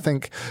play. And I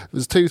think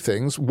there's two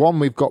things. One,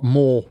 we've got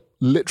more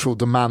literal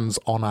demands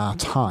on our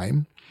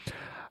time.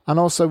 And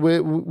also,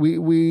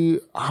 we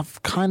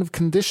have kind of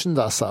conditioned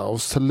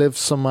ourselves to live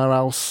somewhere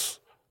else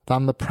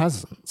than the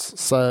present.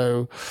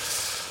 So,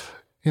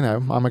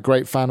 I'm a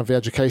great fan of the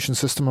education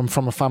system. I'm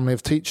from a family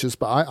of teachers,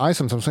 but I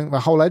sometimes think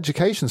the whole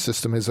education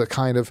system is a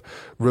kind of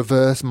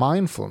reverse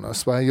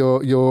mindfulness where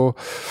you're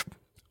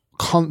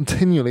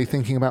continually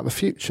thinking about the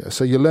future.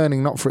 So you're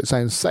learning not for its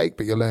own sake,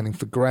 but you're learning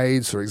for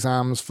grades, for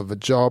exams, for the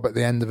job at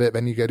the end of it.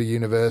 Then you go to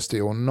university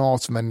or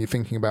not, and then you're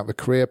thinking about the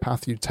career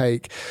path you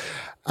take.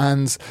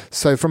 And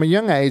so from a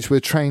young age, we're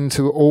trained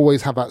to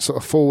always have that sort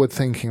of forward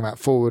thinking, that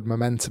forward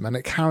momentum, and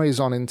it carries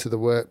on into the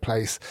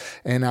workplace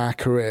in our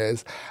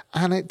careers.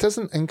 And it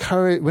doesn't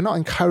we're not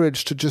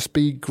encouraged to just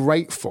be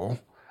grateful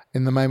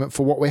in the moment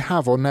for what we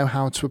have or know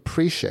how to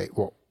appreciate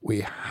what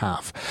we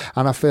have.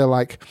 And I feel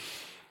like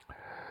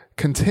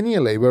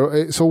continually,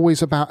 it's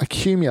always about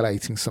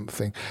accumulating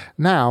something.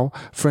 Now,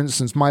 for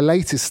instance, my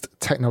latest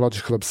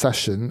technological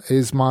obsession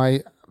is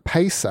my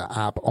Pacer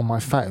app on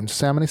my phone to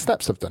see how many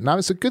steps I've done. Now,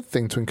 it's a good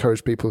thing to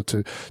encourage people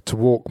to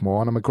walk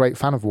more, and I'm a great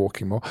fan of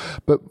walking more.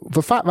 But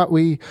the fact that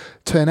we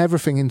turn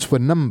everything into a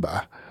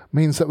number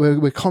means that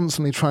we're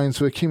constantly trying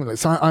to accumulate.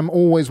 So I'm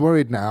always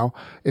worried now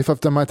if I've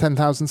done my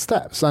 10,000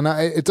 steps. And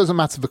it doesn't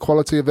matter the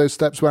quality of those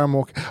steps where I'm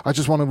walking. I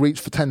just want to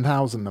reach the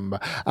 10,000 number.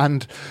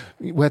 And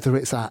whether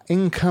it's our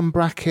income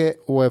bracket,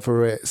 or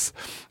whether it's,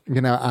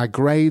 our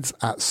grades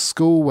at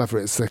school, whether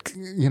it's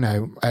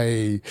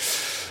a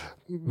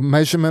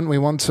measurement we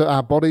want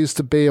our bodies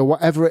to be, or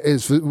whatever it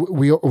is,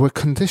 we're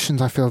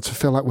conditioned, I feel, to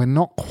feel like we're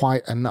not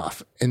quite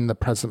enough in the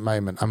present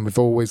moment. And we've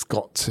always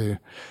got to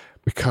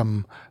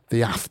become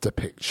the after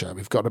picture.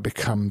 We've got to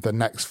become the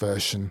next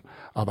version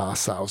of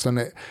ourselves.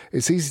 And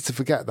it's easy to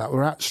forget that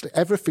we're actually,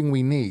 everything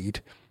we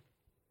need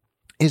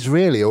is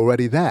really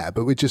already there,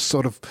 but we just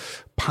sort of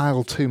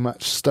pile too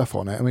much stuff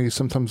on it and we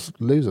sometimes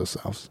lose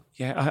ourselves.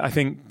 Yeah, I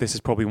think this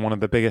is probably one of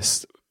the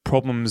biggest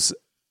problems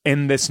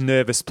in this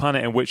nervous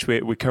planet in which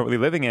we're currently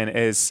living in,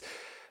 is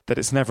that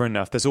it's never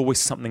enough. There's always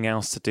something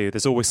else to do.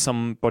 There's always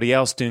somebody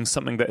else doing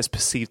something that is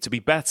perceived to be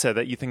better,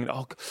 that you think,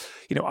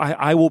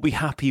 I will be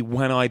happy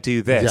when I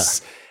do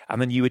this. Yeah.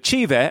 And then you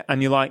achieve it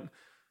and you're like,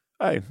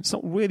 oh, it's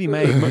not really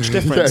made much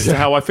difference to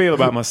how I feel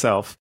about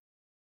myself.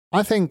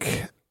 I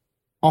think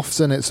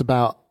often it's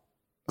about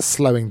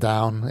slowing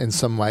down in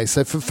some way.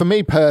 So for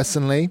me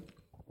personally,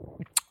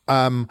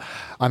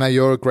 I know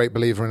you're a great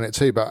believer in it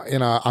too, but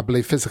I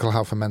believe physical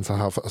health and mental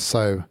health are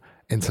so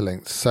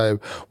interlinked. So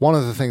one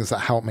of the things that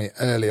helped me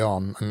early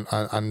on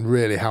and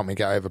really helped me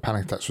get over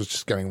panic attacks was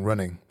just going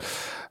running.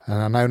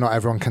 And I know not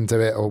everyone can do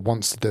it or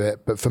wants to do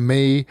it, but for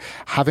me,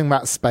 having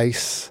that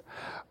space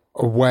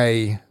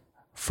away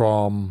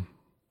from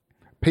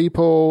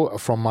people,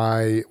 from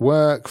my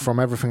work,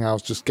 from everything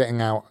else, just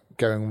getting out,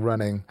 going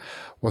running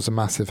was a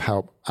massive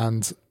help.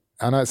 And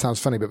I know it sounds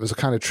funny, but there's a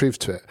kind of truth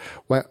to it.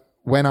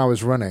 When I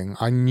was running,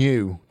 I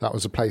knew that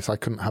was a place I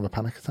couldn't have a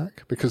panic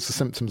attack, because the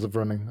symptoms of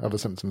running are the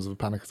symptoms of a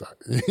panic attack.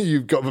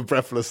 You've got the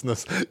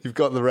breathlessness, you've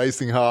got the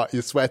racing heart,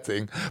 you're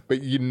sweating,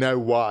 but you know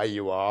why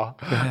you are.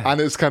 Yeah.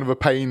 And it's kind of a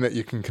pain that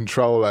you can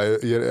control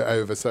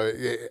over. So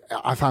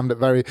I found it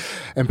very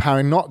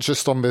empowering, not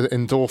just on the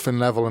endorphin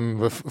level and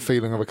the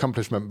feeling of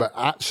accomplishment, but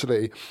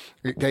actually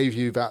it gave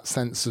you that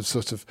sense of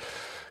sort of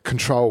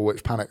control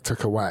which panic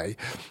took away.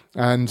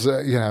 And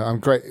I'm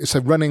great. So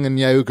running and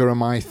yoga are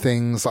my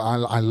things.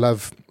 I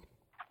love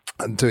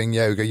doing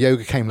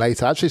yoga came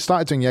later. I actually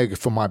started doing yoga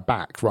for my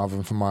back rather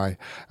than for my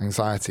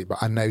anxiety, but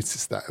I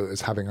noticed that it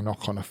was having a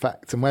knock-on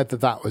effect. And whether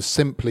that was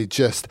simply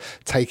just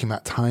taking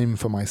that time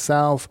for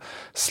myself,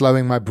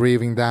 slowing my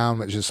breathing down,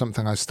 which is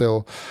something I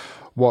still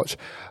watch.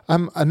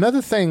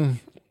 Another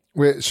thing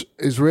which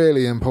is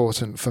really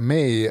important for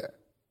me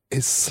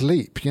is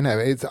sleep.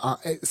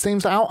 It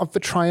seems out of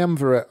the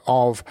triumvirate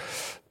of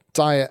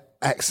diet,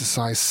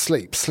 exercise,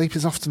 sleep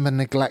is often the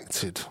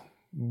neglected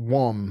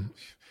one.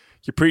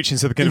 You're preaching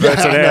to the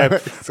converted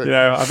here.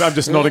 I'm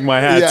just nodding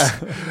my head.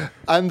 Yeah.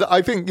 And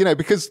I think,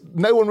 because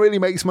no one really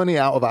makes money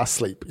out of our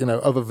sleep,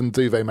 other than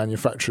duvet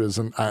manufacturers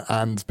and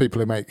people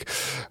who make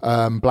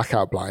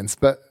blackout blinds.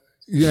 But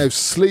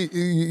sleep,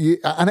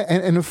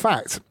 and in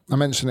fact, I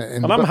mentioned it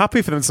in. And I'm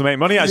happy for them to make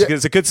money, actually, because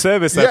it's a good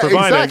service they're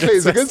providing. Exactly,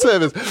 it's a good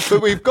service.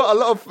 But we've got a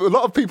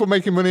lot of people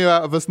making money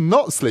out of us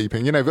not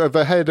sleeping.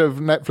 The head of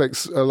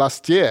Netflix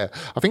last year,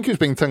 I think he was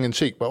being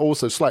tongue-in-cheek, but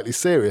also slightly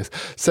serious,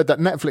 said that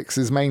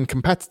Netflix's main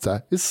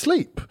competitor is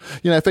sleep.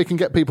 If they can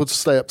get people to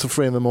stay up to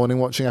 3 a.m.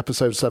 watching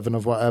episode 7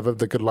 of whatever,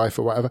 The Good Life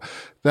or whatever,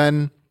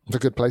 then The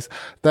Good Place,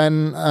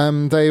 then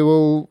they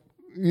will,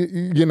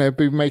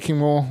 be making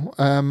more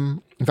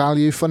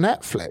value for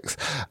Netflix.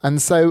 And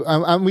so,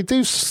 and we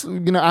do,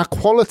 our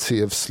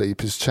quality of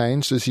sleep has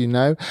changed, as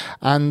and,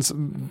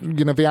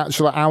 the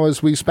actual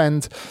hours we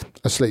spend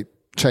asleep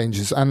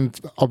changes.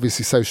 And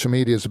obviously social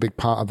media is a big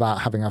part of that.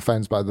 Having our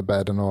phones by the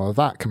bed and all of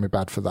that can be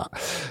bad for that.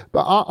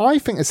 But I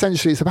think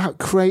essentially it's about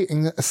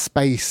creating a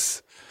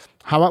space,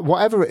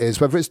 whatever it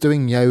is, whether it's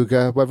doing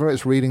yoga, whether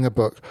it's reading a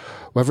book,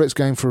 whether it's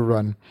going for a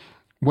run,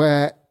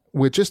 where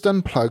we're just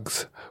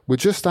unplugged. We're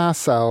just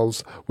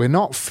ourselves. We're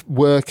not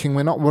working.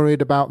 We're not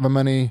worried about the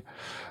money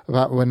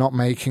that we're not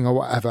making or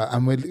whatever.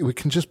 And we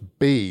can just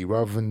be,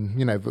 rather than,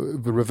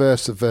 the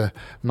reverse of the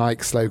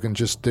Nike slogan,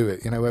 just do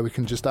it, where we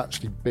can just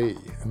actually be.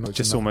 And not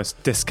just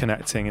almost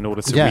disconnecting in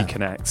order to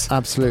reconnect.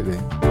 Absolutely.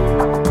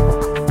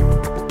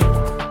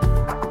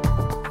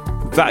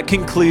 That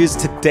concludes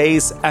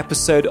today's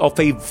episode of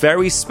a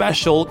very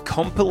special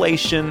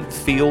compilation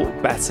Feel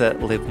Better,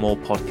 Live More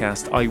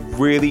podcast. I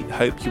really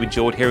hope you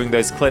enjoyed hearing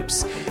those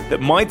clips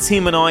that my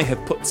team and I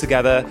have put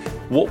together.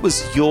 What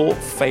was your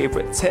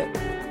favorite tip?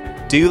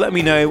 Do let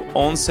me know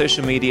on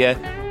social media,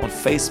 on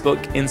Facebook,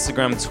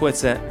 Instagram,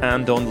 Twitter,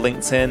 and on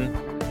LinkedIn.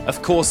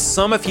 Of course,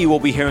 some of you will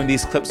be hearing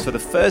these clips for the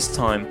first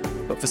time,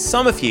 but for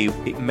some of you,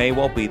 it may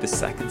well be the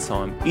second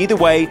time. Either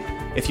way,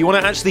 if you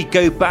want to actually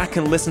go back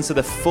and listen to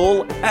the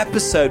full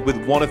episode with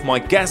one of my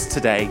guests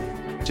today,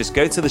 just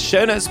go to the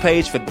show notes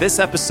page for this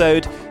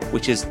episode,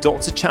 which is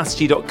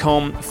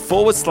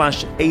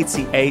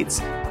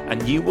drchatterjee.com/88.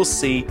 and you will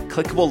see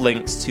clickable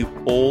links to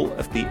all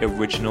of the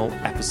original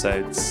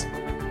episodes.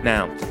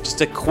 Now,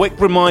 just a quick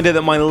reminder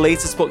that my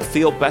latest book,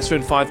 Feel Better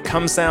in 5,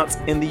 comes out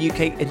in the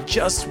UK in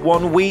just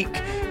 1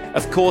 week.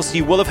 Of course,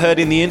 you will have heard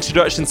in the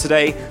introduction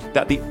today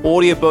that the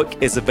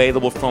audiobook is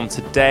available from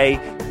today,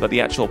 but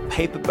the actual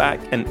paperback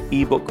and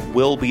ebook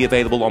will be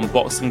available on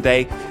Boxing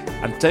Day.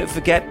 And don't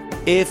forget,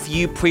 if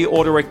you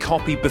pre-order a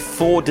copy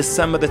before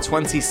December the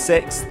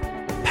 26th,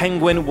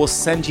 Penguin will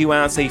send you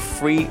out a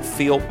free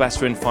Feel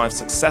Better in 5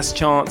 success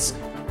chart.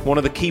 One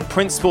of the key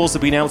principles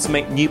of being able to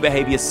make new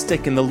behaviors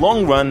stick in the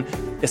long run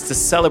is to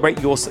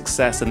celebrate your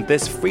success, and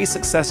this free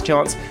success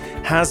chart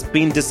has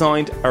been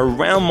designed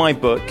around my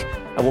book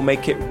and will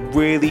make it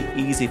really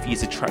easy for you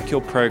to track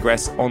your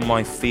progress on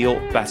my Feel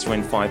Better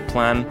in 5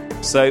 plan.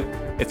 So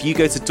if you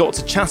go to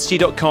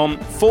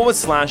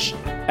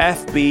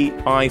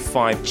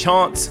drchatterjee.com/FBI5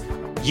 chart,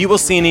 you will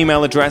see an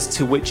email address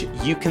to which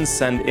you can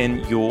send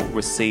in your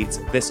receipt.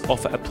 This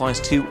offer applies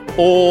to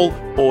all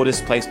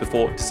orders placed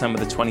before December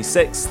the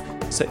 26th.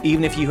 So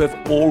even if you have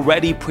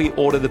already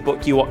pre-ordered the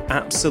book, you are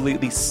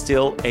absolutely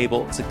still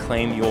able to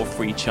claim your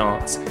free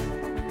chart.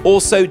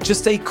 Also,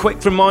 just a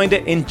quick reminder,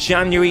 in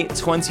January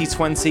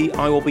 2020,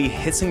 I will be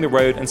hitting the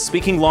road and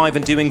speaking live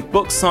and doing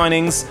book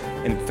signings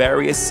in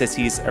various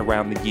cities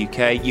around the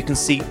UK. You can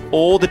see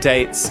all the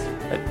dates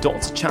at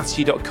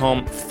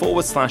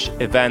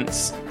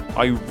drchatterjee.com/events.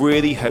 I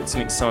really hope to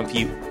meet some of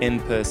you in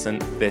person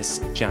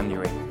this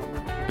January.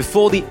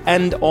 Before the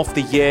end of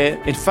the year,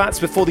 in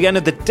fact, before the end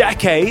of the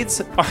decade,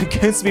 I'm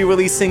going to be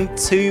releasing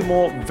 2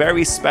 more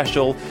very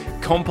special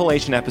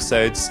compilation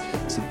episodes.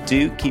 So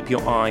do keep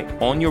your eye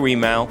on your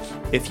email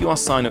if you are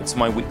signed up to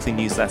my weekly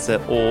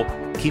newsletter, or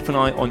keep an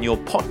eye on your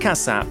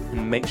podcast app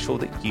and make sure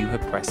that you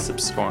have pressed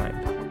subscribe.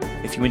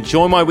 If you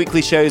enjoy my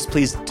weekly shows,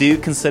 please do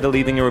consider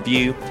leaving a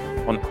review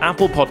on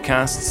Apple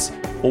Podcasts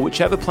or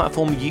whichever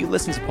platform you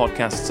listen to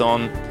podcasts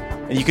on.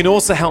 And you can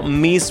also help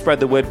me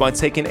spread the word by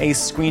taking a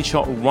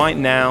screenshot right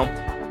now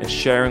and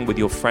sharing with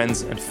your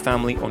friends and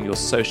family on your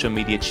social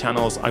media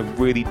channels. I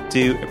really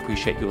do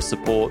appreciate your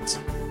support.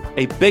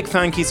 A big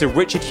thank you to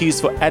Richard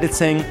Hughes for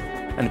editing,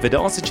 and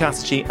Vedanta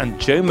Chatterjee and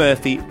Joe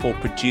Murphy for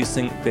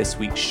producing this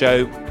week's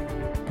show.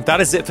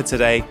 That is it for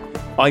today.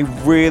 I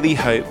really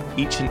hope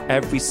each and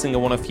every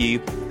single one of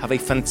you have a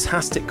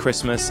fantastic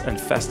Christmas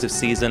and festive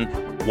season,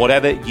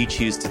 whatever you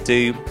choose to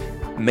do.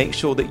 Make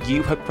sure that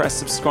you have pressed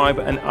subscribe,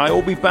 and I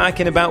will be back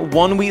in about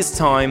 1 week's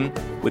time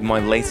with my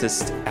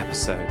latest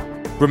episode.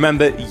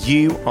 Remember,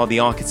 you are the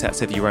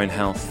architect of your own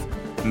health.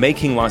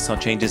 Making lifestyle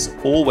change is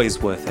always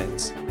worth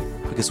it,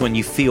 because when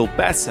you feel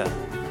better,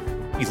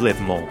 you live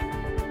more.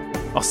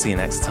 I'll see you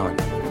next time.